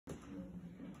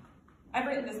I've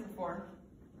written this before.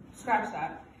 Scratch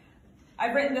that.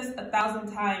 I've written this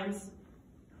 1,000 times.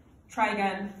 Try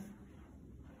again.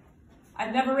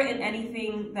 I've never written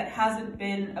anything that hasn't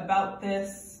been about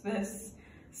this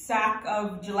sack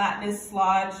of gelatinous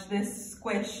sludge, this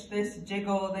squish, this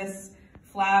jiggle, this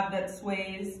flab that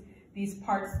sways, these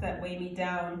parts that weigh me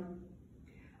down.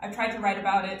 I've tried to write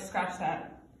about it. Scratch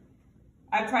that.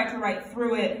 I've tried to write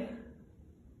through it.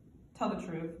 Tell the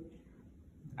truth.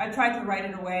 I've tried to write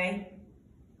it away,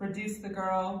 reduce the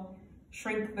girl,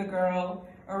 shrink the girl,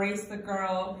 erase the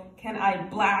girl. Can I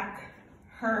black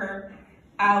her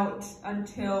out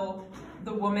until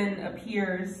the woman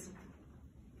appears?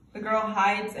 The girl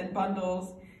hides and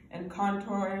bundles and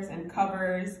contours and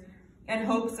covers and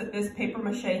hopes that this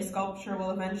papier-mâché sculpture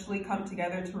will eventually come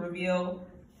together to reveal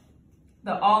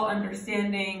the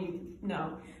all-understanding,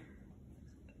 no.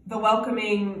 The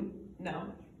welcoming, no.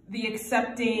 The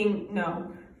accepting,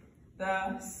 no.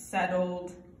 The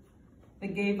settled, the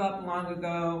gave up long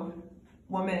ago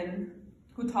woman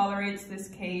who tolerates this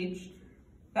cage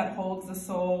that holds the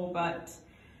soul, but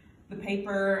the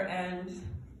paper and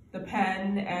the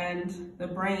pen and the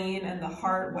brain and the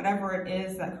heart, whatever it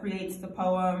is that creates the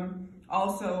poem,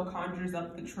 also conjures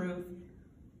up the truth.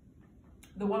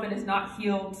 The woman is not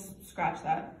healed, scratch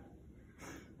that.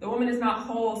 The woman is not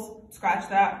whole, scratch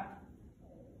that.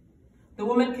 The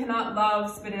woman cannot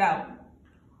love, spit it out.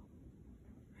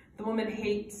 The woman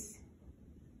hates.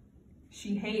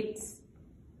 She hates.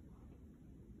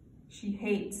 She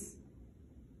hates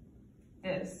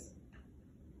this.